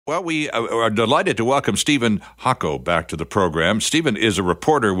Well, we are delighted to welcome Stephen Hawco back to the program. Stephen is a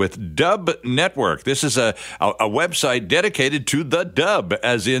reporter with DubNetwork. This is a website dedicated to the Dub,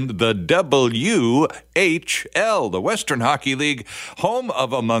 as in the WHL, the Western Hockey League, home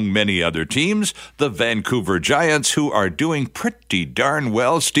of, among many other teams, the Vancouver Giants, who are doing pretty darn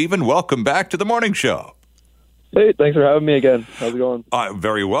well. Stephen, welcome back to the morning show. Hey, thanks for having me again. How's it going?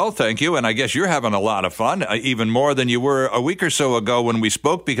 Very well, thank you. And I guess you're having a lot of fun, even more than you were a week or so ago when we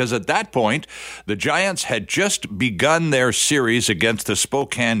spoke, because at that point, the Giants had just begun their series against the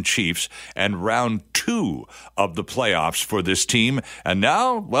Spokane Chiefs and round 2 of the playoffs for this team. And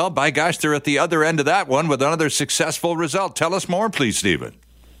now, well, by gosh, they're at the other end of that one with another successful result. Tell us more, please, Stephen.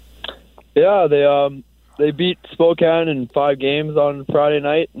 Yeah, they beat Spokane in 5 games on Friday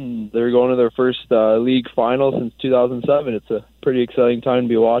night, and they're going to their first league final since 2007. It's a pretty exciting time to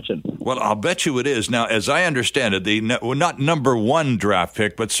be watching. Well, I'll bet you it is. Now, as I understand it, not number 1 draft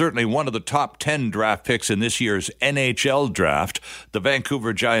pick, but certainly one of the top 10 draft picks in this year's NHL draft, the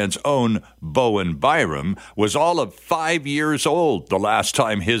Vancouver Giants' own Bowen Byram, was all of 5 years old the last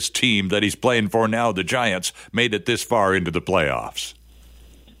time his team that he's playing for now, the Giants, made it this far into the playoffs.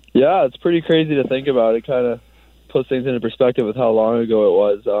 Yeah, it's pretty crazy to think about. It kind of puts things into perspective with how long ago it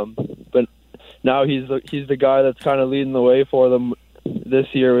was. But now he's the guy that's kind of leading the way for them this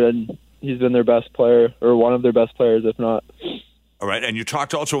year, and he's been their best player, or one of their best players, if not. All right, and you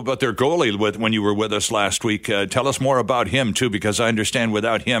talked also about their goalie when you were with us last week. Tell us more about him, too, because I understand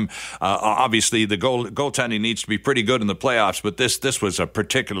without him, obviously the goaltending needs to be pretty good in the playoffs, but this was a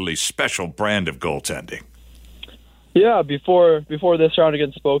particularly special brand of goaltending. Yeah, before this round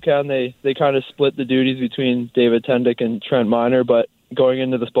against Spokane, they kind of split the duties between David Tendick and Trent Miner, but going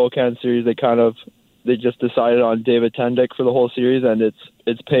into the Spokane series, they just decided on David Tendick for the whole series, and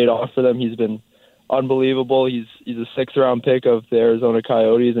it's paid off for them. He's been unbelievable. He's a 6th round pick of the Arizona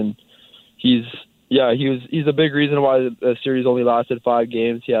Coyotes, and he's a big reason why the series only lasted 5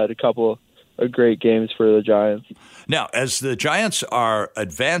 games. He had a couple of great games for the Giants. Now, as the Giants are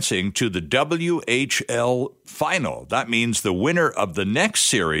advancing to the WHL final, that means the winner of the next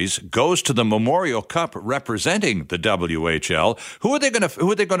series goes to the Memorial Cup representing the WHL. Who are they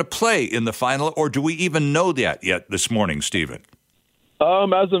going to play in the final, or do we even know that yet this morning, Stephen?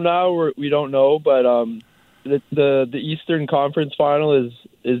 As of now, we don't know, but the Eastern Conference final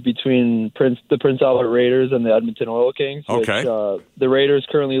is between the Prince Albert Raiders and the Edmonton Oil Kings. Okay. Which, the Raiders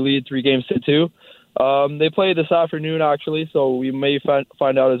currently lead 3-2. They play this afternoon, actually, so we may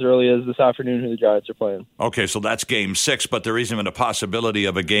find out as early as this afternoon who the Giants are playing. Okay, so that's Game 6, but there isn't even a possibility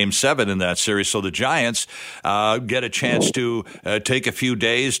of a Game 7 in that series. So the Giants get a chance to take a few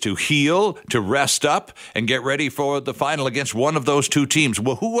days to heal, to rest up, and get ready for the final against one of those 2 teams.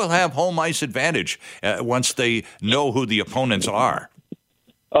 Well, who will have home ice advantage once they know who the opponents are?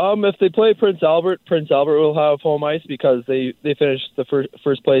 If they play Prince Albert will have home ice because they finished the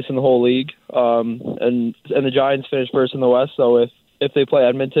first place in the whole league, and the Giants finished first in the West. So if they play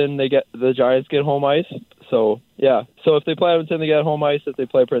Edmonton, the Giants get home ice. So yeah, so if they play Edmonton, they get home ice. If they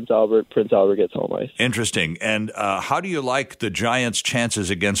play Prince Albert gets home ice. Interesting. And how do you like the Giants' chances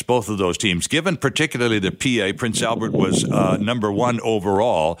against both of those teams? Given particularly the PA, Prince Albert was number 1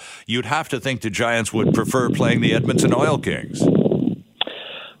 overall. You'd have to think the Giants would prefer playing the Edmonton Oil Kings.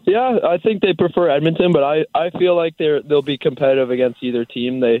 Yeah, I think they prefer Edmonton, but I feel like they'll be competitive against either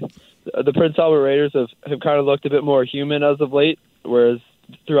team. The Prince Albert Raiders have kind of looked a bit more human as of late, whereas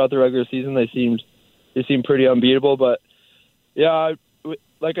throughout the regular season they seem pretty unbeatable. But yeah,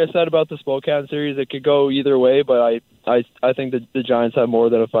 like I said about the Spokane series, it could go either way. But I think that the Giants have more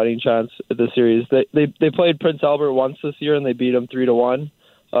than a fighting chance at this series. They played Prince Albert once this year and they beat them 3-1.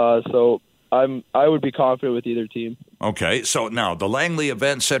 So I would be confident with either team. Okay, so now the Langley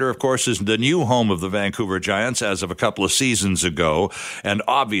Event Center, of course, is the new home of the Vancouver Giants as of a couple of seasons ago. And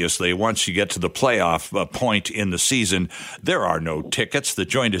obviously, once you get to the playoff point in the season, there are no tickets. The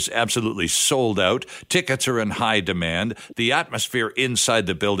joint is absolutely sold out. Tickets are in high demand. The atmosphere inside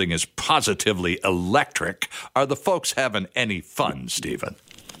the building is positively electric. Are the folks having any fun, Stephen?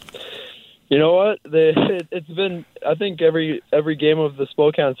 You know what? It's been. I think every game of the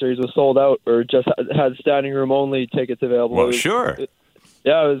Spokane series was sold out, or just had standing room only tickets available. Well, sure. It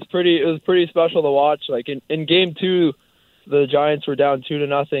was pretty special to watch. Like in Game 2, the Giants were down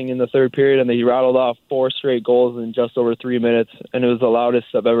 2-0 in the third period, and they rattled off 4 straight goals in just over 3 minutes, and it was the loudest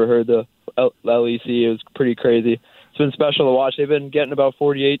I've ever heard the LEC. It was pretty crazy. It's been special to watch. They've been getting about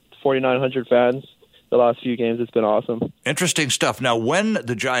 4,900 fans the last few games. It's been awesome. Interesting stuff. Now, when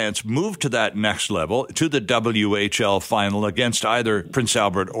the Giants move to that next level, to the WHL final against either Prince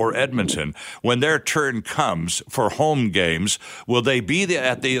Albert or Edmonton, when their turn comes for home games, will they be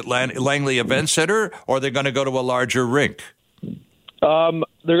at the Langley Event Center, or are they going to go to a larger rink?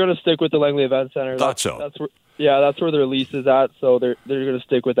 They're going to stick with the Langley Event Center. That's where their lease is at, so they're going to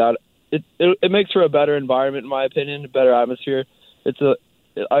stick with that. It makes for a better environment, in my opinion, a better atmosphere.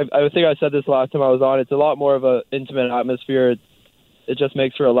 I think I said this last time I was on. It's a lot more of an intimate atmosphere. It just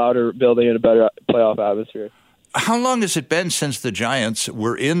makes for a louder building and a better playoff atmosphere. How long has it been since the Giants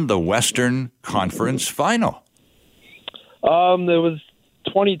were in the Western Conference Final? It was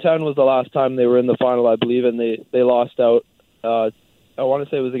 2010 was the last time they were in the final, I believe, and they lost out. I want to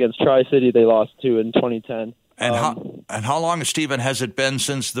say it was against Tri-City they lost to in 2010. And how long, Stephen, has it been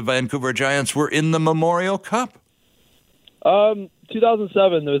since the Vancouver Giants were in the Memorial Cup?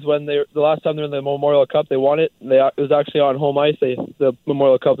 2007 was when the last time they were in the Memorial Cup. They won it. It was actually on home ice. The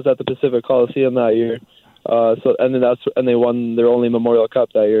Memorial Cup was at the Pacific Coliseum that year. And they won their only Memorial Cup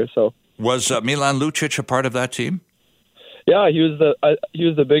that year. So was Milan Lucic a part of that team? Yeah, he was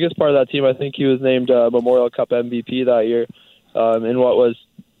the biggest part of that team. I think he was named Memorial Cup MVP that year. In what was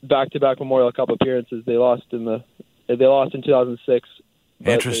back-to-back Memorial Cup appearances, they lost in 2006.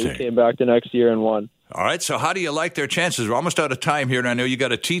 But Interesting. They came back the next year and won. All right, so how do you like their chances? We're almost out of time here, and I know you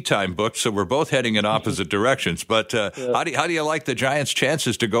got a tea time booked, so we're both heading in opposite directions. But how do you like the Giants'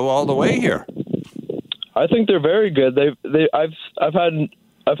 chances to go all the way here? I think they're very good. I've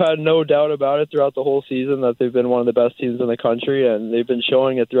had no doubt about it throughout the whole season that they've been one of the best teams in the country, and they've been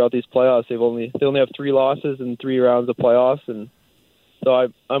showing it throughout these playoffs. They only have 3 losses in 3 rounds of playoffs, and so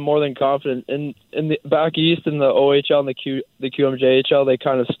I'm more than confident. In the back east, in the OHL and the QMJHL, they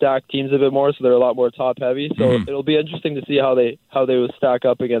kind of stack teams a bit more, so they're a lot more top heavy. So It'll be interesting to see how they would stack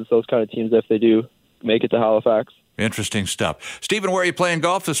up against those kind of teams if they do make it to Halifax. Interesting stuff. Stephen, where are you playing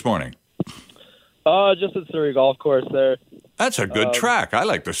golf this morning? Just at Surrey Golf Course there. That's a good track. I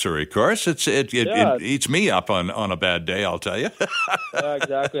like the Surrey course. It eats me up on a bad day, I'll tell you. Yeah,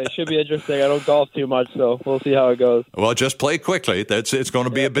 exactly. It should be interesting. I don't golf too much, so we'll see how it goes. Well, just play quickly. It's going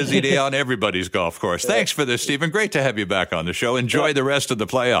to be a busy day on everybody's golf course. Yeah. Thanks for this, Stephen. Great to have you back on the show. Enjoy the rest of the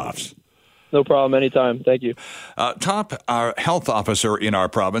playoffs. No problem. Anytime. Thank you. Our health officer in our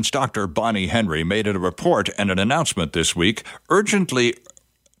province, Dr. Bonnie Henry, made a report and an announcement this week urgently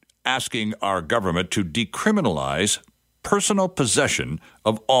asking our government to decriminalize personal possession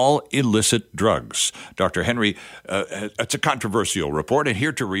of all illicit drugs. Dr. Henry, it's a controversial report, and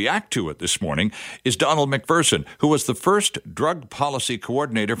here to react to it this morning is Don Mcpherson, who was the first drug policy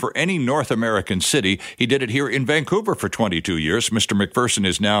coordinator for any North American city. He did it here in Vancouver for 22 years. Mr. Mcpherson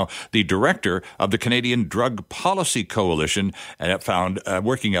is now the director of the Canadian Drug Policy Coalition, and found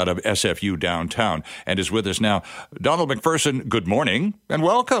working out of SFU downtown, and is with us now. Donald Mcpherson, good morning and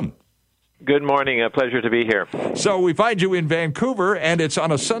welcome. Good morning. A pleasure to be here. So we find you in Vancouver, and it's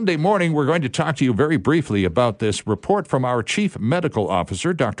on a Sunday morning. We're going to talk to you very briefly about this report from our Chief Medical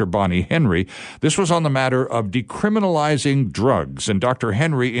Officer, Dr. Bonnie Henry. This was on the matter of decriminalizing drugs. And Dr.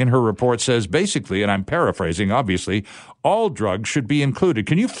 Henry, in her report, says basically, and I'm paraphrasing, obviously, all drugs should be included.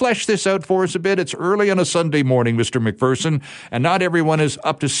 Can you flesh this out for us a bit? It's early on a Sunday morning, Mr. Mcpherson, and not everyone is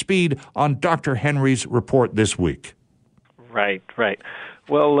up to speed on Dr. Henry's report this week. Right.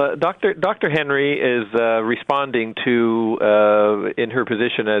 Well, Dr. Henry is responding to, in her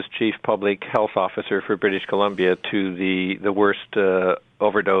position as Chief Public Health Officer for British Columbia, to the worst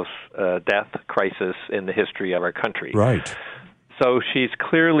overdose death crisis in the history of our country. Right. So she's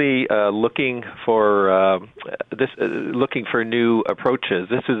clearly looking for new approaches.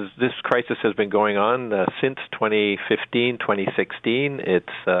 This crisis has been going on since 2015, 2016.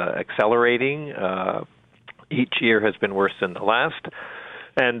 It's accelerating. Each year has been worse than the last.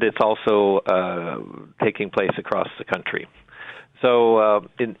 And it's also taking place across the country. So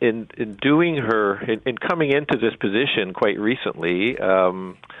in coming into this position quite recently,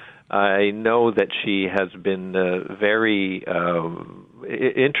 I know that she has been very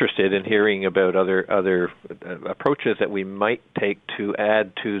interested in hearing about other approaches that we might take to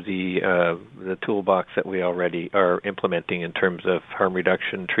add to the toolbox that we already are implementing in terms of harm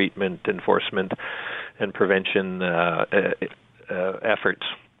reduction, treatment, enforcement, and prevention efforts.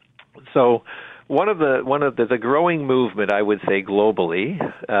 So one of the growing movement, I would say globally,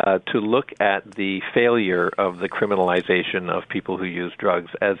 to look at the failure of the criminalization of people who use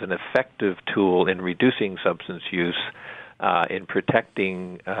drugs as an effective tool in reducing substance use, in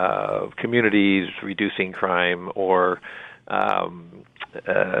protecting communities, reducing crime, or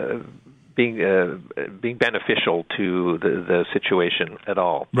being beneficial to the situation at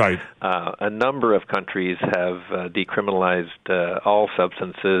all. Right. A number of countries have decriminalized all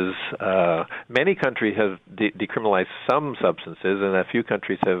substances. Many countries have decriminalized some substances, and a few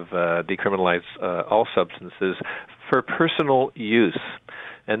countries have decriminalized all substances for personal use.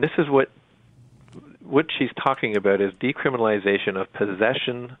 And this is what she's talking about is decriminalization of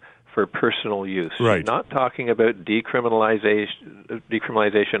possession for personal use. Right. Not talking about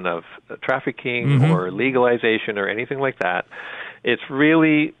decriminalization of trafficking or legalization or anything like that. It's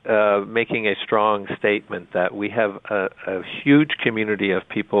really making a strong statement that we have a huge community of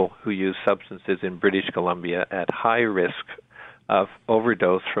people who use substances in British Columbia at high risk of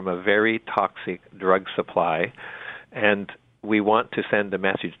overdose from a very toxic drug supply, and we want to send a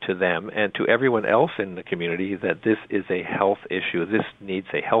message to them and to everyone else in the community that this is a health issue. This needs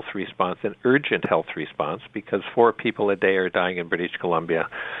a health response, an urgent health response, because 4 people a day are dying in British Columbia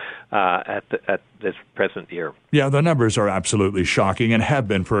at this present year. Yeah, the numbers are absolutely shocking and have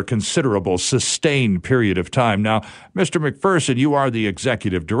been for a considerable, sustained period of time. Now, Mr. Mcpherson, you are the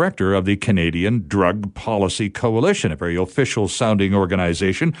executive director of the Canadian Drug Policy Coalition, a very official-sounding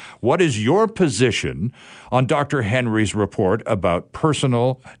organization. What is your position on Dr. Henry's report about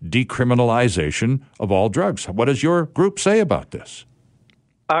personal decriminalization of all drugs? What does your group say about this?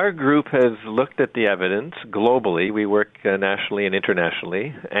 Our group has looked at the evidence globally. We work nationally and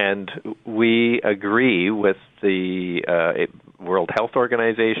internationally, and we agree with the World Health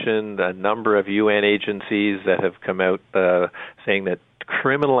Organization, a number of UN agencies that have come out saying that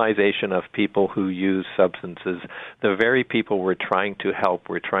criminalization of people who use substances, the very people we're trying to help,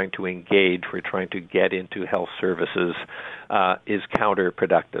 we're trying to engage, we're trying to get into health services, is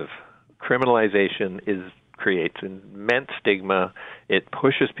counterproductive. Criminalization creates immense stigma. It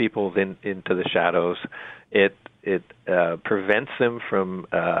pushes people into the shadows. It prevents them from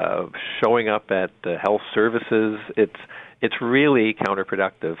showing up at health services. It's really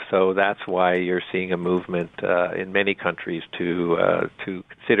counterproductive. So that's why you're seeing a movement in many countries to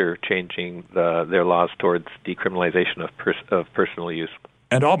consider changing their laws towards decriminalization of personal use.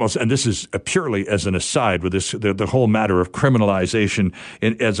 And this is purely as an aside with this, the whole matter of criminalization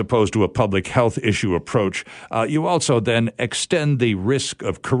as opposed to a public health issue approach, you also then extend the risk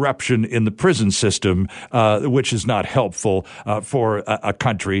of corruption in the prison system, which is not helpful for a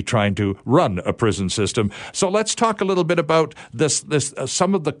country trying to run a prison system. So let's talk a little bit about this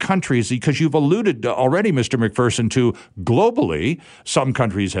some of the countries, because you've alluded already, Mr. Mcpherson, to globally, some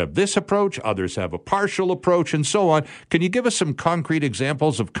countries have this approach, others have a partial approach, and so on. Can you give us some concrete examples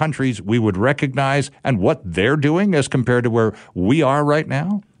of countries we would recognize and what they're doing as compared to where we are right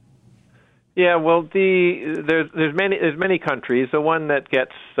now? Yeah, well, there's many countries. The one that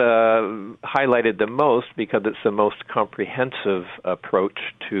gets highlighted the most because it's the most comprehensive approach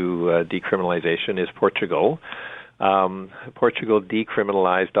to decriminalization is Portugal. Portugal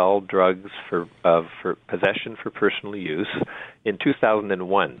decriminalized all drugs for possession for personal use in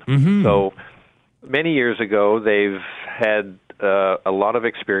 2001. Mm-hmm. So many years ago, they've had a lot of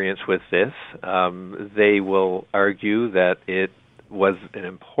experience with this. They will argue that it was an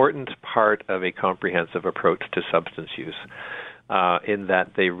important part of a comprehensive approach to substance use, in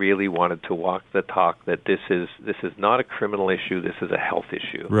that they really wanted to walk the talk that this is not a criminal issue, this is a health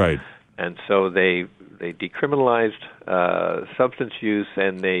issue. Right. And so they decriminalized substance use,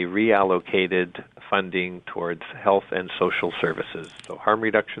 and they reallocated funding towards health and social services, so harm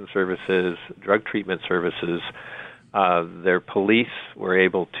reduction services, drug treatment services. Their police were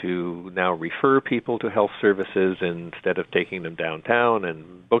able to now refer people to health services instead of taking them downtown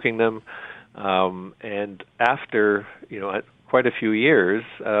and booking them. And after quite a few years,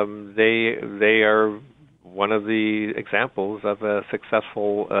 they are one of the examples of a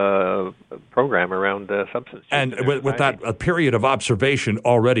successful program around substance use. And with that a period of observation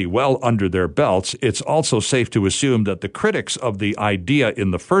already well under their belts, it's also safe to assume that the critics of the idea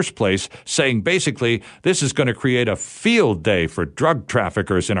in the first place, saying basically this is going to create a field day for drug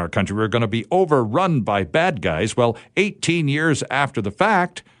traffickers in our country, we're going to be overrun by bad guys. Well, 18 years after the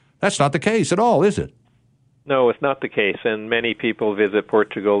fact, that's not the case at all, is it? No, it's not the case, and many people visit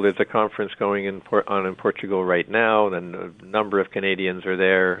Portugal. There's a conference going on in Portugal right now, and a number of Canadians are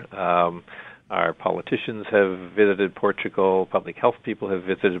there. Our politicians have visited Portugal. Public health people have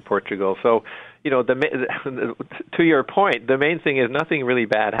visited Portugal. So, to your point, the main thing is nothing really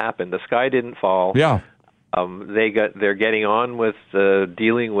bad happened. The sky didn't fall. Yeah. They're getting on with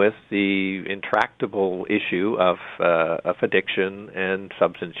dealing with the intractable issue of addiction and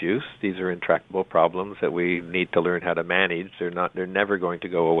substance use. These are intractable problems that we need to learn how to manage. They're never going to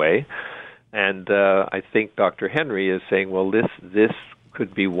go away. And I think Dr. Henry is saying, well, this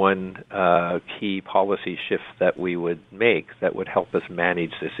could be one key policy shift that we would make that would help us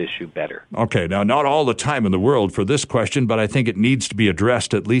manage this issue better. Okay, now not all the time in the world for this question, but I think it needs to be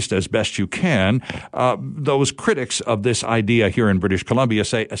addressed at least as best you can. Those critics of this idea here in British Columbia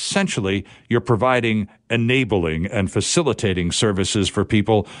say essentially you're providing enabling and facilitating services for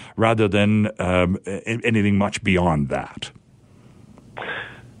people rather than anything much beyond that.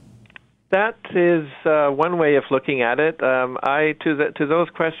 That is one way of looking at it. To those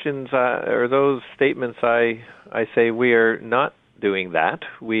questions or those statements, I say we are not doing that.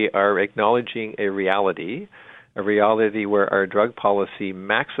 We are acknowledging a reality where our drug policy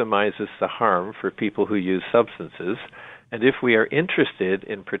maximizes the harm for people who use substances. And if we are interested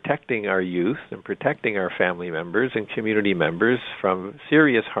in protecting our youth and protecting our family members and community members from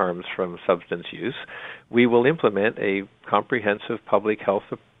serious harms from substance use, we will implement a comprehensive public health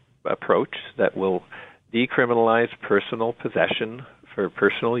approach that will decriminalize personal possession for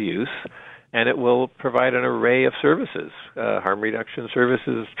personal use, and it will provide an array of services, harm reduction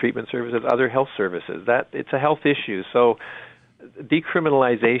services, treatment services, other health services. It's a health issue. So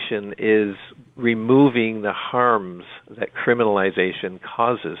decriminalization is removing the harms that criminalization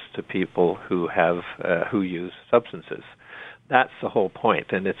causes to people who who use substances. That's the whole point,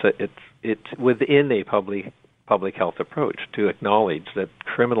 and it's within a public health approach to acknowledge that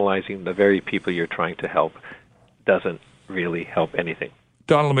criminalizing the very people you're trying to help doesn't really help anything.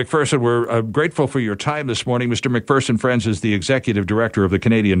 Donald Mcpherson, we're grateful for your time this morning. Mr. Mcpherson Friends is the Executive Director of the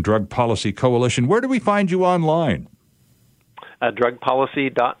Canadian Drug Policy Coalition. Where do we find you online?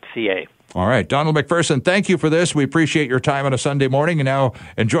 Drugpolicy.ca. All right. Donald Mcpherson, thank you for this. We appreciate your time on a Sunday morning, and now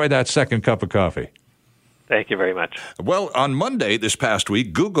enjoy that second cup of coffee. Thank you very much. Well, on Monday this past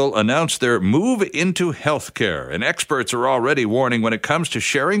week, Google announced their move into healthcare, and experts are already warning when it comes to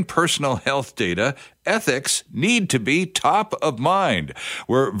sharing personal health data, ethics need to be top of mind.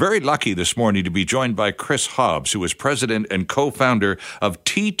 We're very lucky this morning to be joined by Chris Hobbs, who is president and co-founder of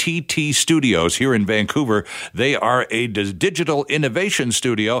TTT Studios here in Vancouver. They are a digital innovation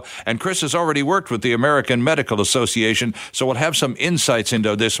studio, and Chris has already worked with the American Medical Association, so we'll have some insights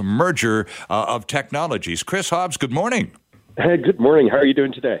into this merger of technologies. Chris Hobbs, good morning. Hey, good morning. How are you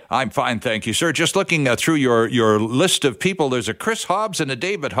doing today? I'm fine, thank you, sir. Just looking through your list of people, there's a Chris Hobbs and a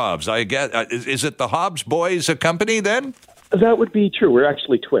David Hobbs. I get. Is it the Hobbs boys company then? That would be true. We're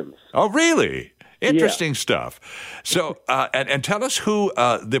actually twins. Oh, really? Interesting stuff. So, and tell us who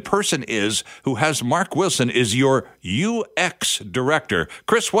the person is who has Mark Wilson is your UX director.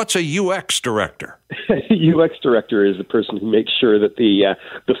 Chris, what's a UX director? UX director is the person who makes sure that the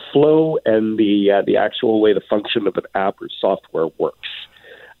flow and the actual way the function of an app or software works.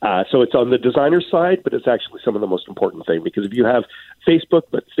 So it's on the designer side, but it's actually some of the most important thing, because if you have Facebook,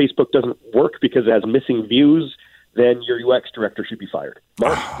 but Facebook doesn't work because it has missing views, then your UX director should be fired.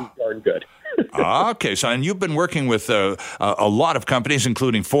 Mark is darn good. Okay, so and you've been working with a lot of companies,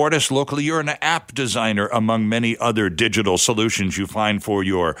 including Fortis locally. You're an app designer among many other digital solutions you find for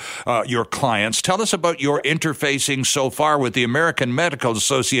your clients. Tell us about your interfacing so far with the American Medical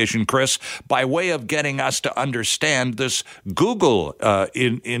Association, Chris, by way of getting us to understand this Google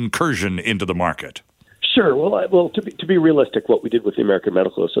incursion into the market. Sure. Well, to be realistic, what we did with the American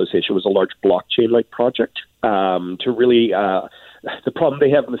Medical Association was a large blockchain-like project to really. The problem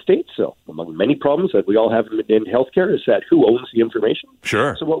they have in the States, so among many problems that we all have in healthcare, is that who owns the information?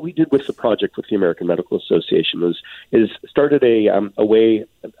 Sure. So what we did with the project with the American Medical Association is started a way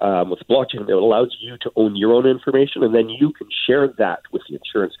with blockchain that allows you to own your own information, and then you can share that with the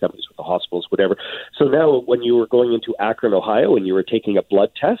insurance companies, with the hospitals, whatever. So now when you were going into Akron, Ohio, and you were taking a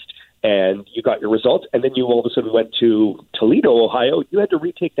blood test, and you got your results, and then you all of a sudden went to Toledo, Ohio, you had to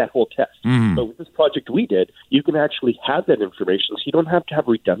retake that whole test. So with this project we did, you can actually have that information, so you don't have to have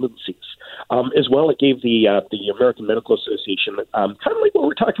redundancies. As well, it gave the American Medical Association, kind of like what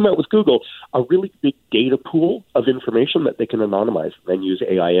we're talking about with Google, a really big data pool of information that they can anonymize and then use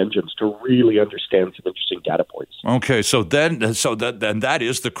AI engines to really understand some interesting data points. Okay, so then that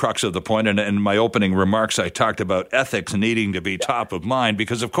is the crux of the point. And in my opening remarks, I talked about ethics needing to be top of mind,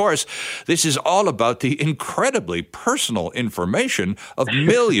 because, of course, this is all about the incredibly personal information of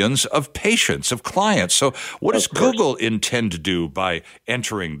millions of patients, of clients. So what does Google intend to do by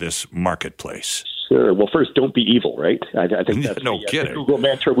entering this marketplace? Sure. Well, first, don't be evil, right? I think that's the Google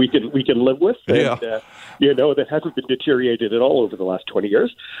mantra we can live with. And, that hasn't been deteriorated at all over the last 20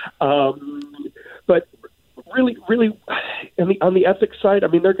 years. But really, on the ethics side, I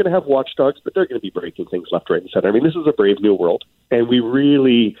mean, they're going to have watchdogs, but they're going to be breaking things left, right, and center. I mean, this is a brave new world, and we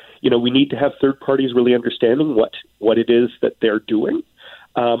really, we need to have third parties really understanding what it is that they're doing.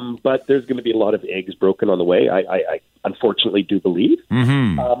 But there's going to be a lot of eggs broken on the way, I unfortunately do believe.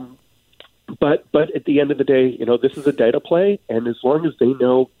 Mm-hmm. But at the end of the day, this is a data play, and as long as they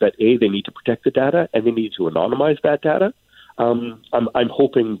know that, A, they need to protect the data and they need to anonymize that data, I'm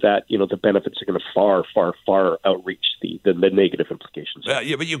hoping that, the benefits are going to far outreach the negative implications.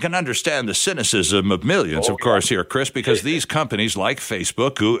 Yeah, but you can understand the cynicism of millions, of course, here, Chris, because these companies like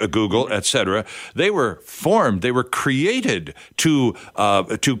Facebook, Google, et cetera, they were created to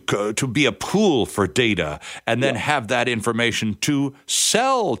be a pool for data and then have that information to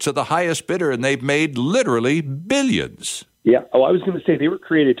sell to the highest bidder, and they've made literally billions. Yeah. Oh, I was going to say they were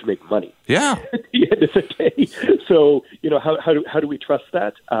created to make money. Yeah. At the end of the day. So, how do we trust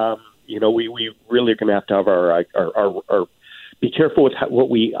that? We really are going to have our be careful with what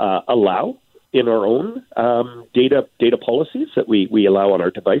we allow in our own data policies that we allow on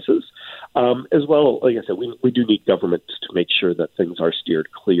our devices. As well, like I said, we do need government to make sure that things are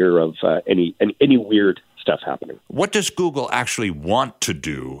steered clear of any weird stuff happening. What does Google actually want to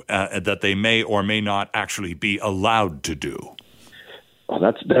do that they may or may not actually be allowed to do? Well,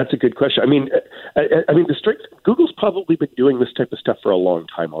 that's a good question. Google's probably been doing this type of stuff for a long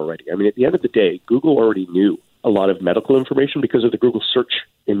time already. I mean, at the end of the day, Google already knew a lot of medical information because of the Google search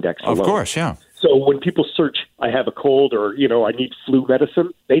index alone. Of course, yeah. So when people search, I have a cold or, I need flu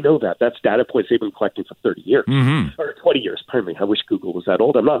medicine, they know that. That's data points they've been collecting for 30 years or 20 years. Pardon me. I wish Google was that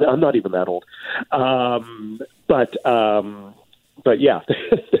old. I'm not even that old. But yeah,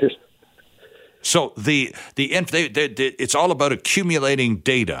 So it's all about accumulating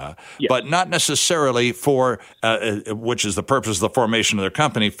data, yes. but not necessarily for, which is the purpose of the formation of their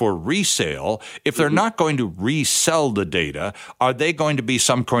company, for resale. If they're not going to resell the data, are they going to be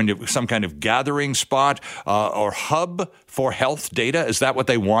some kind of gathering spot or hub for health data? Is that what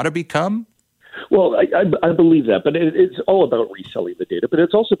they want to become? Well, I believe that, but it's all about reselling the data, but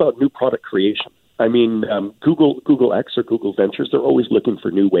it's also about new product creation. I mean, Google X or Google Ventures, they're always looking for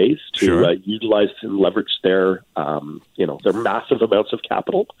new ways to utilize and leverage their massive amounts of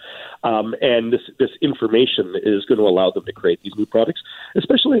capital. And this information is going to allow them to create these new products,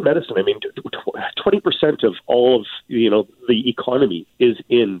 especially in medicine. I mean, 20% of all of, the economy is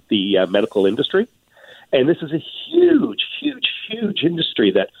in the medical industry. And this is a huge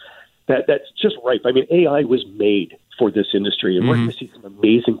industry that's just ripe. I mean, AI was made for this industry, and we're going to see some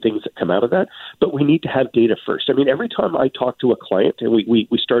amazing things that come out of that. But we need to have data first. I mean, every time I talk to a client and we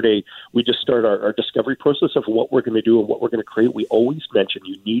just start our discovery process of what we're going to do and what we're going to create, we always mention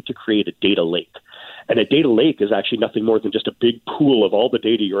you need to create a data lake. And a data lake is actually nothing more than just a big pool of all the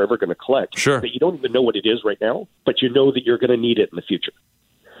data you're ever going to collect. Sure. That you don't even know what it is right now, but you know that you're going to need it in the future.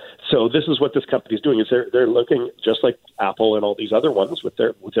 So this is what this company is doing: is they're looking, just like Apple and all these other ones with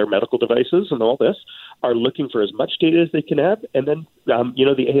their medical devices and all this, are looking for as much data as they can have, and then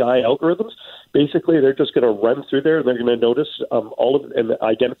the AI algorithms, basically they're just going to run through there and they're going to notice all of and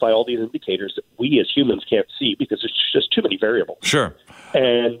identify all these indicators that we as humans can't see because it's just too many variables. Sure.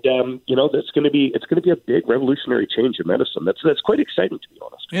 And it's going to be a big revolutionary change in medicine. That's quite exciting, to be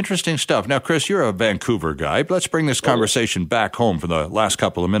honest. Interesting stuff. Now, Chris, you're a Vancouver guy. Let's bring this conversation back home for the last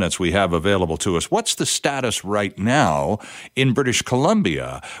couple of minutes we have available to us. What's the status right now in British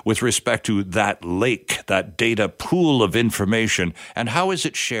Columbia with respect to that lake, that data pool of information, and how is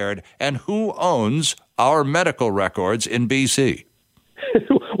it shared, and who owns our medical records in BC?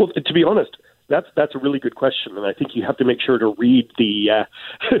 Well, to be honest, that's a really good question, and I think you have to make sure to read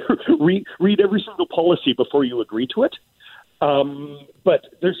read every single policy before you agree to it. But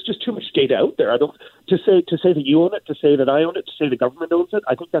there's just too much data out there. To say that you own it, to say that I own it, to say the government owns it,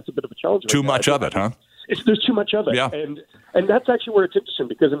 I think that's a bit of a challenge. Too much of it, huh? There's too much of it. Yeah. And that's actually where it's interesting,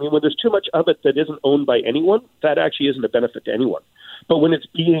 because, I mean, when there's too much of it that isn't owned by anyone, that actually isn't a benefit to anyone. But when it's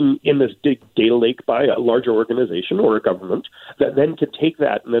being in this big data lake by a larger organization or a government that then can take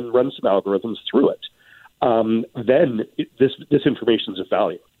that and then run some algorithms through it, then this information is of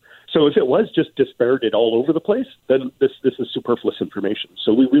value. So if it was just disparate all over the place, then this is superfluous information.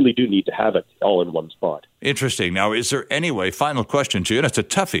 So we really do need to have it all in one spot. Interesting. Now, is there any way, final question to you, and it's a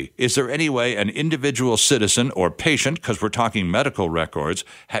toughie, is there any way an individual citizen or patient, because we're talking medical records,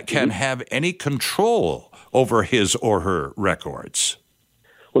 can have any control over his or her records?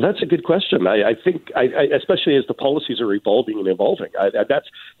 Well, that's a good question. I think, especially as the policies are evolving and evolving,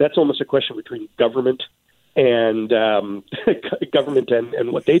 that's almost a question between government and government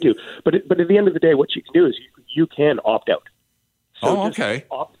and what they do. But at the end of the day, what you can do is you can opt out. So okay.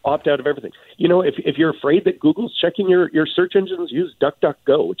 Opt out of everything. If you're afraid that Google's checking your search engines, use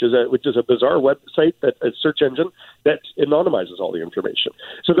DuckDuckGo, which is a bizarre website, a search engine that anonymizes all the information.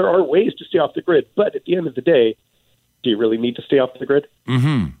 So there are ways to stay off the grid. But at the end of the day, do you really need to stay off the grid?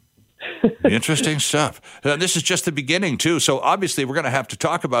 Interesting stuff. This is just the beginning, too. So obviously we're going to have to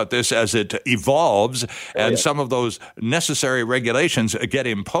talk about this as it evolves and some of those necessary regulations get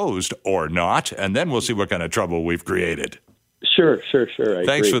imposed or not, and then we'll see what kind of trouble we've created. Sure.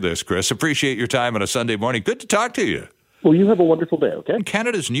 Thanks for this, Chris. Appreciate your time on a Sunday morning. Good to talk to you. Well, you have a wonderful day, okay?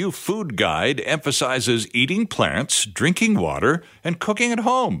 Canada's new food guide emphasizes eating plants, drinking water, and cooking at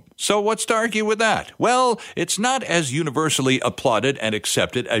home. So what's to argue with that? Well, it's not as universally applauded and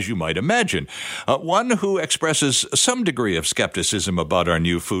accepted as you might imagine. One who expresses some degree of skepticism about our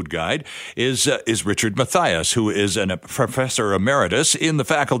new food guide is Richard Mathias, who is a Professor Emeritus in the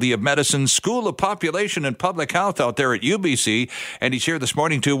Faculty of Medicine, School of Population and Public Health out there at UBC. And he's here this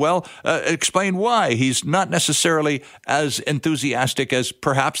morning to, explain why he's not necessarily as enthusiastic as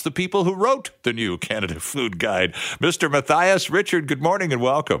perhaps the people who wrote the new Canada Food Guide. Mr. Mathias, Richard, good morning and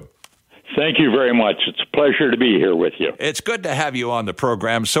welcome. Thank you very much. It's a pleasure to be here with you. It's good to have you on the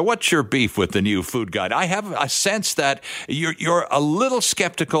program. So what's your beef with the new food guide? I have a sense that you're a little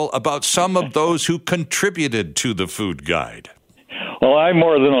skeptical about some of those who contributed to the food guide. Well, I'm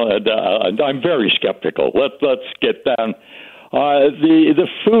very skeptical. Let's get down. The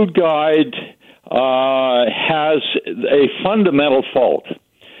food guide has a fundamental fault.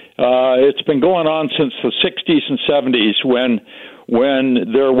 It's been going on since the 60s and 70s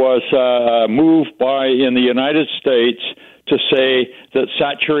when there was a move in the United States to say that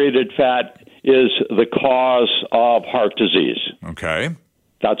saturated fat is the cause of heart disease. Okay.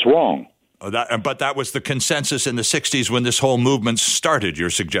 That's wrong. But that was the consensus in the 60s when this whole movement started, you're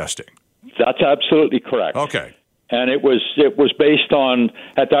suggesting? That's absolutely correct. Okay. And it was based on,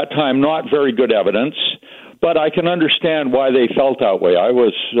 at that time, not very good evidence, but I can understand why they felt that way. I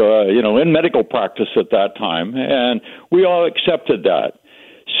was, in medical practice at that time, and we all accepted that.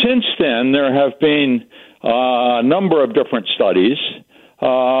 Since then, there have been a number of different studies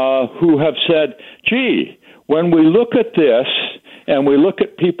who have said, gee, when we look at this and we look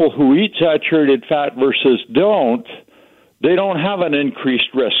at people who eat saturated fat versus don't, they don't have an increased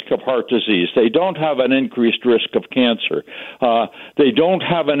risk of heart disease. They don't have an increased risk of cancer. They don't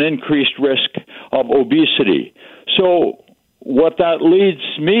have an increased risk of obesity. So what that leads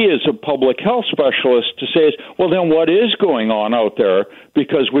me as a public health specialist to say is, well, then what is going on out there?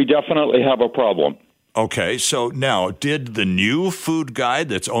 Because we definitely have a problem. Okay, so now, did the new food guide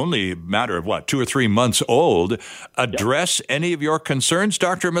that's only a matter of, 2 or 3 months old, address any of your concerns,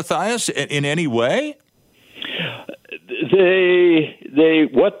 Dr. Mathias, in any way?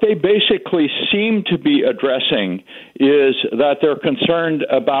 What they basically seem to be addressing is that they're concerned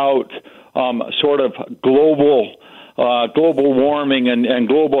about sort of global warming and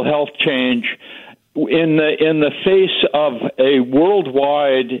global health change in the face of a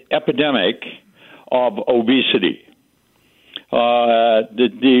worldwide epidemic of obesity.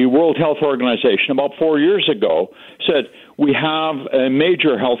 The World Health Organization about 4 years ago said we have a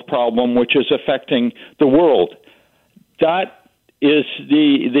major health problem which is affecting the world. That is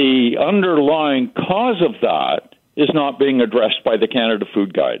the underlying cause of that is not being addressed by the Canada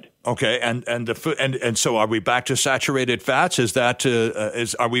Food Guide. Okay, and so are we back to saturated fats? Is that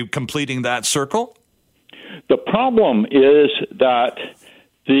are we completing that circle? The problem is that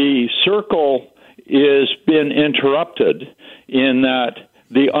the circle is been interrupted in that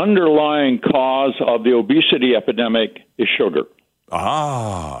the underlying cause of the obesity epidemic is sugar.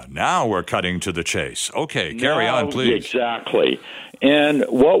 Ah, now we're cutting to the chase. Okay, carry on, please. Exactly. And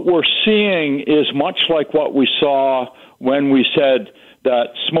what we're seeing is much like what we saw when we said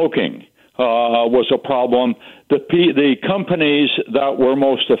that smoking was a problem. The companies that were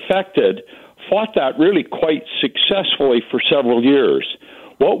most affected fought that really quite successfully for several years.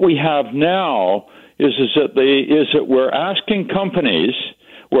 What we have now is that we're asking companies,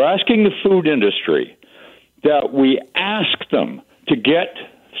 we're asking the food industry that we ask them to get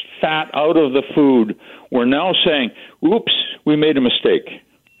fat out of the food. We're now saying, oops, we made a mistake.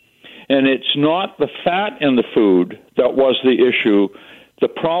 And it's not the fat in the food that was the issue. The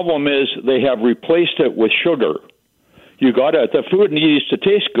problem is they have replaced it with sugar. The food needs to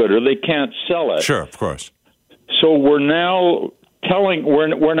taste good or they can't sell it. Sure, of course. So we're now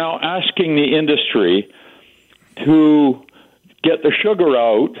asking the industry to get the sugar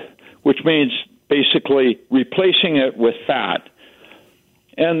out, which means basically replacing it with fat.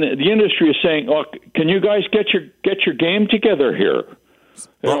 And the industry is saying, "Oh, can you guys get your game together here?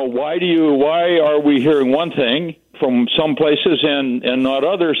 Why are we hearing one thing from some places and not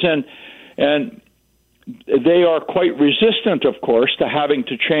others?" And they are quite resistant, of course, to having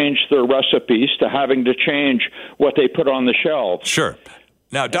to change their recipes, to having to change what they put on the shelves. Sure.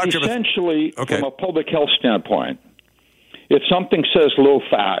 Now, Dr. Essentially, from a public health standpoint, if something says low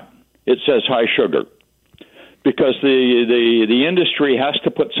fat, it says high sugar, because the industry has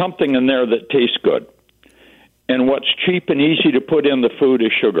to put something in there that tastes good. And what's cheap and easy to put in the food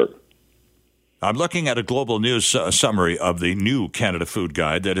is sugar. I'm looking at a Global News summary of the new Canada Food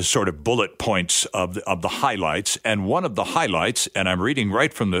Guide that is sort of bullet points of the highlights. And one of the highlights, and I'm reading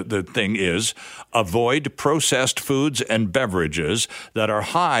right from the thing, is avoid processed foods and beverages that are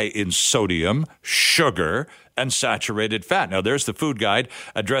high in sodium, sugar, and saturated fat. Now, there's the food guide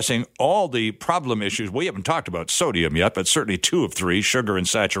addressing all the problem issues. We haven't talked about sodium yet, but certainly 2 of 3, sugar and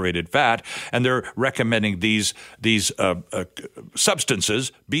saturated fat. And they're recommending these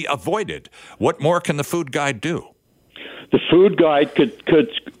substances be avoided. What more can the food guide do? The food guide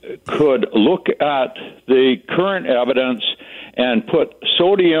could look at the current evidence and put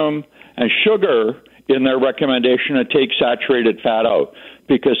sodium and sugar in their recommendation and take saturated fat out,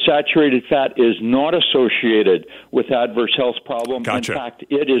 because saturated fat is not associated with adverse health problems. Gotcha. In fact,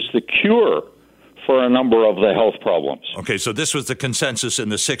 it is the cure for a number of the health problems. Okay, so this was the consensus in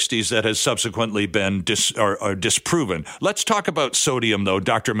the 60s that has subsequently been disproven. Let's talk about sodium, though,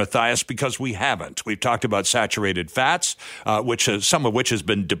 Dr. Mathias, because we haven't. We've talked about saturated fats, some of which has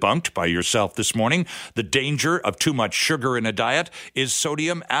been debunked by yourself this morning. The danger of too much sugar in a diet. Is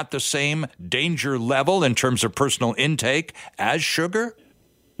sodium at the same danger level in terms of personal intake as sugar?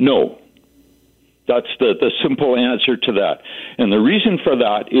 No. That's the simple answer to that. And the reason for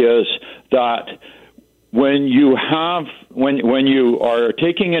that is that when you are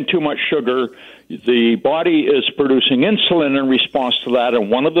taking in too much sugar, the body is producing insulin in response to that. And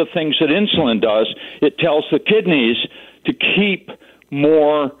one of the things that insulin does, it tells the kidneys to keep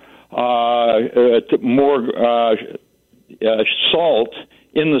more salt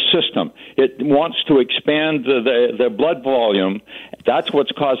in the system. It wants to expand the blood volume. That's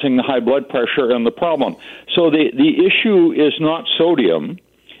what's causing the high blood pressure and the problem. So the issue is not sodium.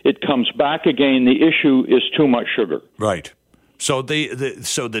 It comes back again. The issue is too much sugar. Right. So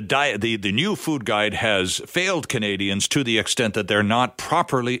the new food guide has failed Canadians to the extent that they're not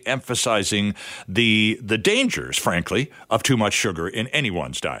properly emphasizing the dangers, frankly, of too much sugar in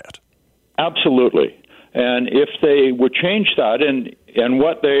anyone's diet. Absolutely. And if they would change that, and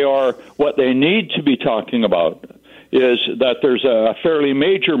what they need to be talking about is that there's a fairly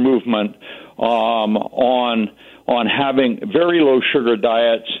major movement on having very low sugar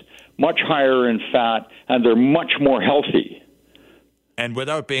diets, much higher in fat, and they're much more healthy. And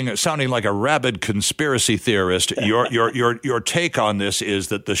without sounding like a rabid conspiracy theorist, your take on this is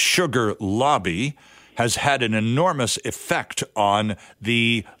that the sugar lobby has had an enormous effect on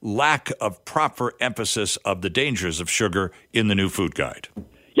the lack of proper emphasis of the dangers of sugar in the new food guide.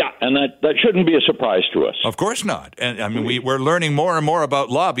 Yeah, and that shouldn't be a surprise to us. Of course not. And I mean, we're learning more and more about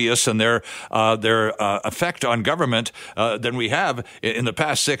lobbyists and their effect on government than we have in the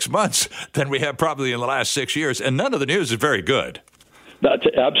past 6 months, than we have probably in the last 6 years. And none of the news is very good. That's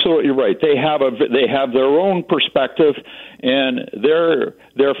absolutely right. They have their own perspective, and their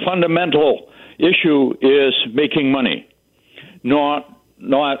fundamental issue is making money, not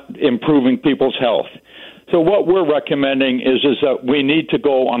improving people's health. So what we're recommending is that we need to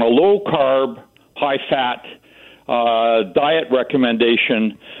go on a low-carb, high-fat diet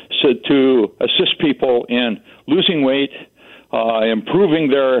recommendation to assist people in losing weight, improving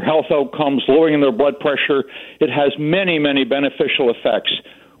their health outcomes, lowering their blood pressure. It has many, many beneficial effects.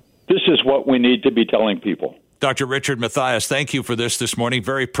 This is what we need to be telling people. Dr. Richard Mathias, thank you for this morning.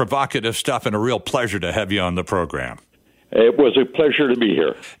 Very provocative stuff, and a real pleasure to have you on the program. It was a pleasure to be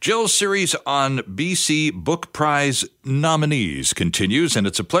here. Jill's series on BC Book Prize nominees continues, and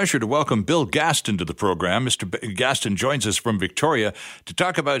it's a pleasure to welcome Bill Gaston to the program. Mr. Gaston joins us from Victoria to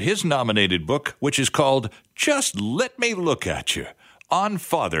talk about his nominated book, which is called Just Let Me Look at You, on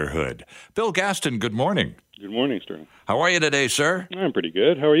Fatherhood. Bill Gaston, good morning. Good morning, Stirling. How are you today, sir? I'm pretty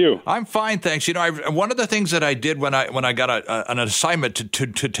good. How are you? I'm fine, thanks. You know, one of the things that I did when I got an assignment to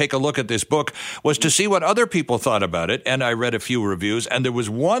take a look at this book was to see what other people thought about it, and I read a few reviews, and there was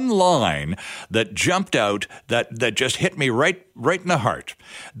one line that jumped out that just hit me right in the heart.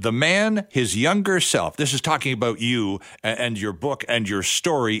 The man, his younger self, this is talking about you and your book and your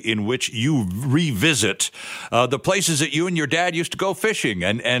story in which you revisit the places that you and your dad used to go fishing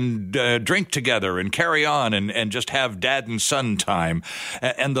and drink together and carry on and just have dad and son time.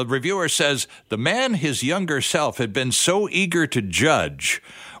 And the reviewer says, the man his younger self had been so eager to judge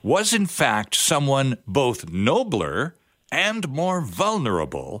was in fact someone both nobler and more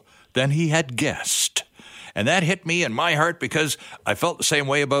vulnerable than he had guessed. And that hit me in my heart because I felt the same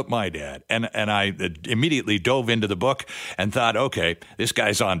way about my dad. And I immediately dove into the book and thought, okay, this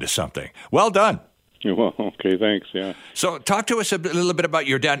guy's on to something. Well done. Well, okay, thanks. Yeah. So talk to us a little bit about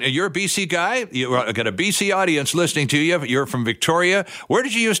your dad. You're a BC guy. You got a BC audience listening to you. You're from Victoria. Where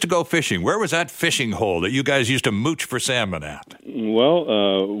did you used to go fishing? Where was that fishing hole that you guys used to mooch for salmon at?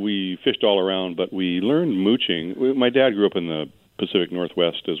 Well, we fished all around, but we learned mooching. My dad grew up in the Pacific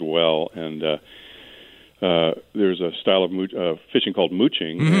Northwest as well, and there's a style of fishing called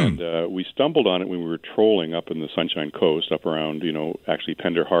mooching, and we stumbled on it when we were trolling up in the Sunshine Coast, up around, actually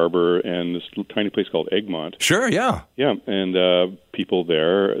Pender Harbor and this little tiny place called Egmont. Sure, yeah. Yeah, and people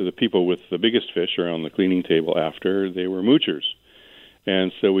there, the people with the biggest fish around the cleaning table after, they were moochers.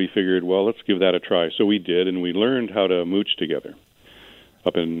 And so we figured, well, let's give that a try. So we did, and we learned how to mooch together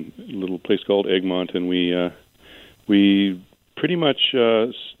up in a little place called Egmont, and we pretty much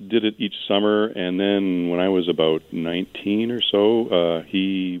did it each summer, and then when I was about 19 or so,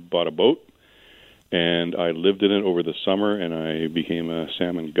 he bought a boat, and I lived in it over the summer, and I became a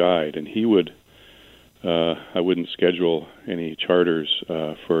salmon guide, and he would, I wouldn't schedule any charters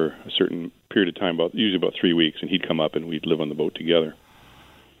for a certain period of time, usually about 3 weeks, and he'd come up and we'd live on the boat together.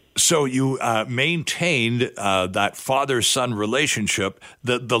 So you maintained that father-son relationship.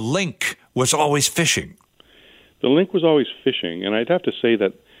 The link was always fishing. The link was always fishing, and I'd have to say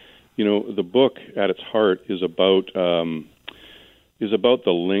that, the book at its heart is about the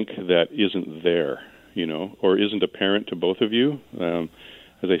link that isn't there, or isn't apparent to both of you. As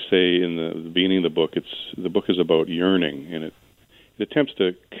I say in the beginning of the book, the book is about yearning, and it attempts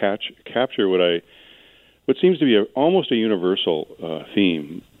to capture what seems to be almost a universal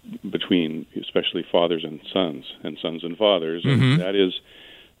theme between, especially fathers and sons and fathers, and that is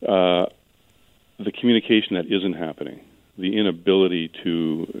the communication that isn't happening, the inability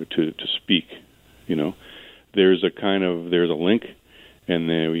to speak. There's a link, and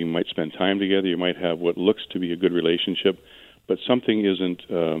then you might spend time together. You might have what looks to be a good relationship, but something isn't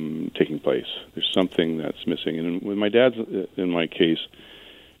taking place. There's something that's missing. And with my dad's, in my case,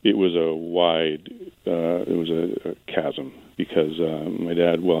 it was a chasm, because my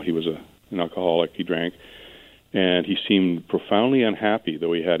dad, he was an alcoholic. He drank. And he seemed profoundly unhappy,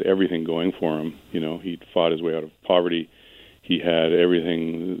 though he had everything going for him. He'd fought his way out of poverty. He had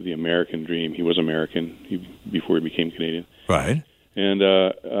everything, the American dream. He was American before he became Canadian. Right. And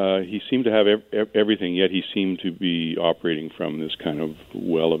he seemed to have everything, yet he seemed to be operating from this kind of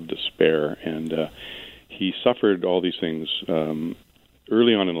well of despair. And he suffered all these things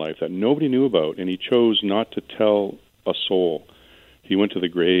early on in life that nobody knew about, and he chose not to tell a soul. He went to the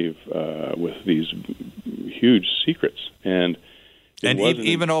grave with these huge secrets, and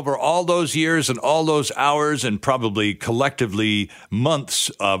even over all those years and all those hours and probably collectively months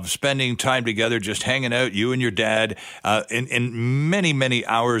of spending time together, just hanging out, you and your dad, in many, many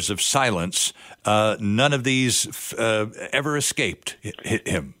hours of silence, none of these ever escaped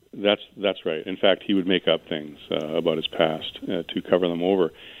him. That's right. In fact, he would make up things about his past to cover them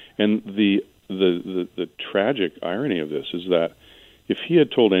over, and the tragic irony of this is that if he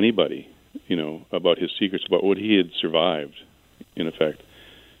had told anybody, about his secrets, about what he had survived, in effect,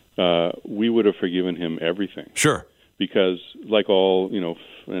 we would have forgiven him everything. Sure. Because, like all,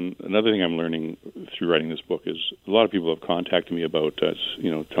 and another thing I'm learning through writing this book is a lot of people have contacted me about,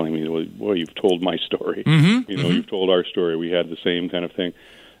 telling me, well, you've told my story. You've told our story. We had the same kind of thing.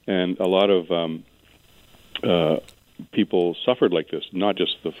 And a lot of people suffered like this, not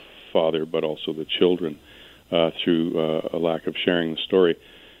just the father, but also the children, through a lack of sharing the story.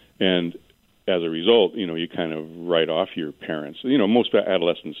 And as a result, you kind of write off your parents. Most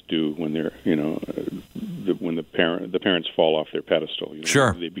adolescents do when they're, when the parents fall off their pedestal.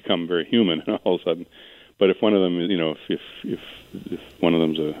 Sure. They become very human all of a sudden. But if one of them, if one of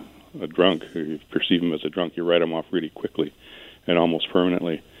them's a drunk, or you perceive him as a drunk, you write him off really quickly and almost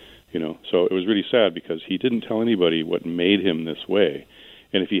permanently. So it was really sad because he didn't tell anybody what made him this way.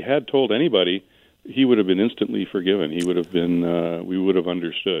 And if he had told anybody, he would have been instantly forgiven. He would have been, we would have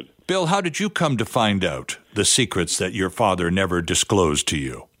understood. Bill, how did you come to find out the secrets that your father never disclosed to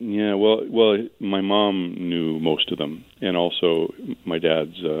you? Yeah, well, my mom knew most of them, and also my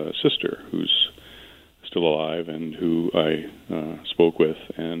dad's sister, who's still alive and who I spoke with.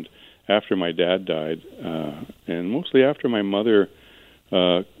 And after my dad died, and mostly after my mother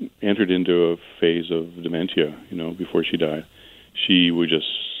entered into a phase of dementia, before she died, she was just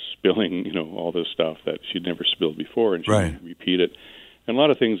spilling, all this stuff that she'd never spilled before, and she'd repeat it. And a lot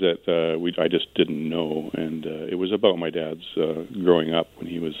of things that I just didn't know, and it was about my dad's growing up when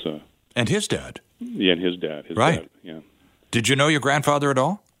he was... and his dad. Yeah, and his dad. Right. Dad, yeah. Did you know your grandfather at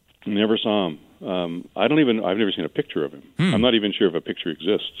all? Never saw him. I've never seen a picture of him. I'm not even sure if a picture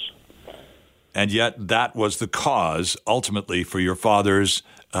exists. And yet that was the cause, ultimately, for your father's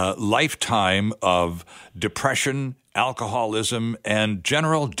lifetime of depression, alcoholism, and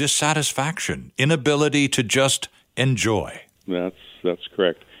general dissatisfaction, inability to just enjoy. That's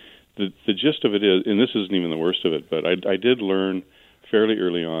correct. The gist of it is, and this isn't even the worst of it, but I did learn fairly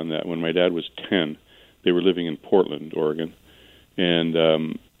early on that when my dad was 10, they were living in Portland, Oregon,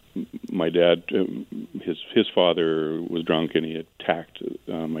 and my dad, his father was drunk, and he attacked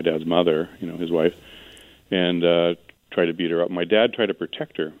my dad's mother, his wife, and tried to beat her up. My dad tried to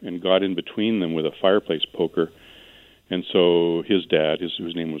protect her and got in between them with a fireplace poker. And so his dad,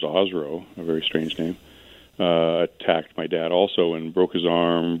 whose name was Osro, a very strange name, attacked my dad also and broke his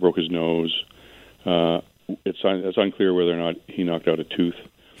arm, broke his nose. It's unclear whether or not he knocked out a tooth.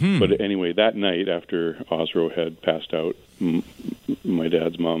 But anyway, that night after Osro had passed out, my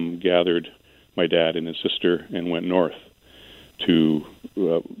dad's mom gathered my dad and his sister and went north to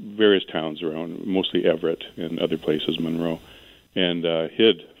various towns around, mostly Everett and other places, Monroe, and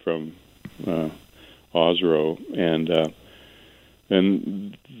hid from Osro, and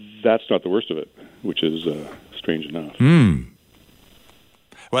that's not the worst of it, which is strange enough.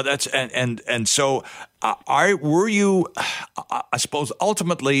 Well, that's and so were you? I suppose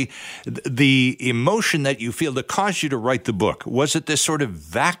ultimately the emotion that you feel that caused you to write the book, was it this sort of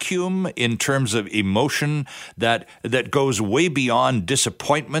vacuum in terms of emotion that goes way beyond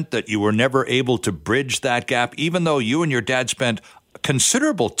disappointment, that you were never able to bridge that gap, even though you and your dad spent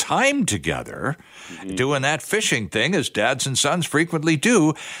considerable time together doing that fishing thing, as dads and sons frequently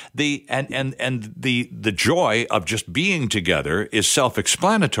do. The joy of just being together is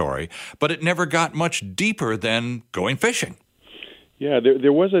self-explanatory, but it never got much deeper than going fishing. Yeah,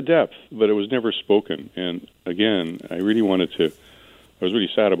 there was a depth, but it was never spoken. And again, I was really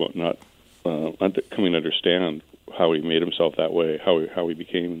sad about not coming to understand how he made himself that way, how he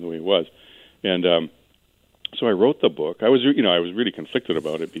became the way he was. And so I wrote the book. I was really conflicted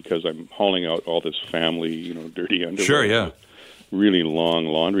about it because I'm hauling out all this family, dirty underwear. Sure, yeah. Really long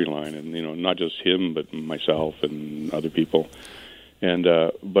laundry line, and not just him, but myself and other people. And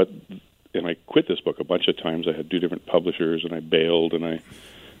and I quit this book a bunch of times. I had 2 different publishers, and I bailed, and I,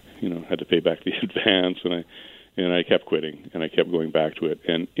 had to pay back the advance, and I kept quitting, and I kept going back to it.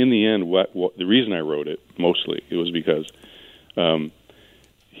 And in the end, what the reason I wrote it mostly, it was because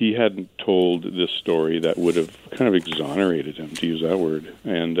he hadn't told this story that would have kind of exonerated him, to use that word.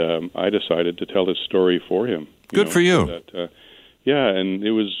 And I decided to tell this story for him. Good for you. So that, and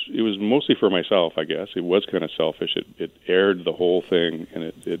it was mostly for myself, I guess. It was kind of selfish. It aired the whole thing,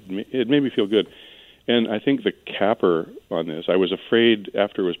 and it made me feel good. And I think the capper on this, I was afraid,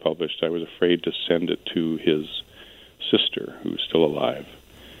 after it was published, I was afraid to send it to his sister, who's still alive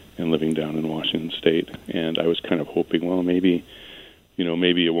and living down in Washington State. And I was kind of hoping, well, maybe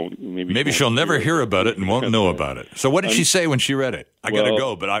it won't. Maybe she'll never hear about it and won't know about it. So what did she say when she read it? I got to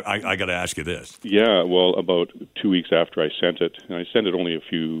go, but I got to ask you this. Yeah, well, about 2 weeks after I sent it, and I sent it only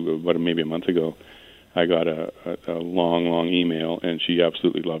maybe a month ago, I got a long email, and she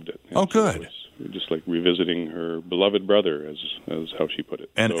absolutely loved it. And good. Just like revisiting her beloved brother, as how she put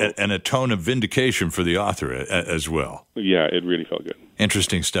it. And a tone of vindication for the author as well. Yeah, it really felt good.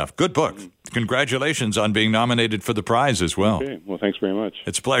 Interesting stuff. Good book. Congratulations on being nominated for the prize as well. Okay, well, thanks very much.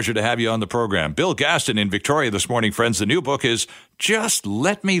 It's a pleasure to have you on the program. Bill Gaston in Victoria this morning, friends. The new book is Just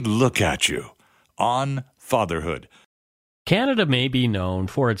Let Me Look at You on Fatherhood. Canada may be known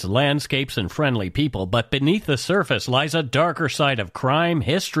for its landscapes and friendly people, but beneath the surface lies a darker side of crime,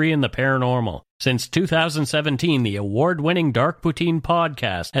 history, and the paranormal. Since 2017, the award-winning Dark Poutine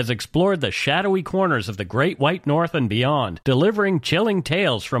podcast has explored the shadowy corners of the Great White North and beyond, delivering chilling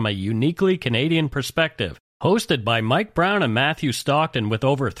tales from a uniquely Canadian perspective. Hosted by Mike Brown and Matthew Stockton with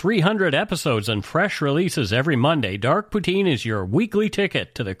over 300 episodes and fresh releases every Monday, Dark Poutine is your weekly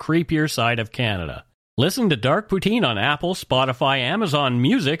ticket to the creepier side of Canada. Listen to Dark Poutine on Apple, Spotify, Amazon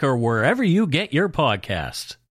Music, or wherever you get your podcasts.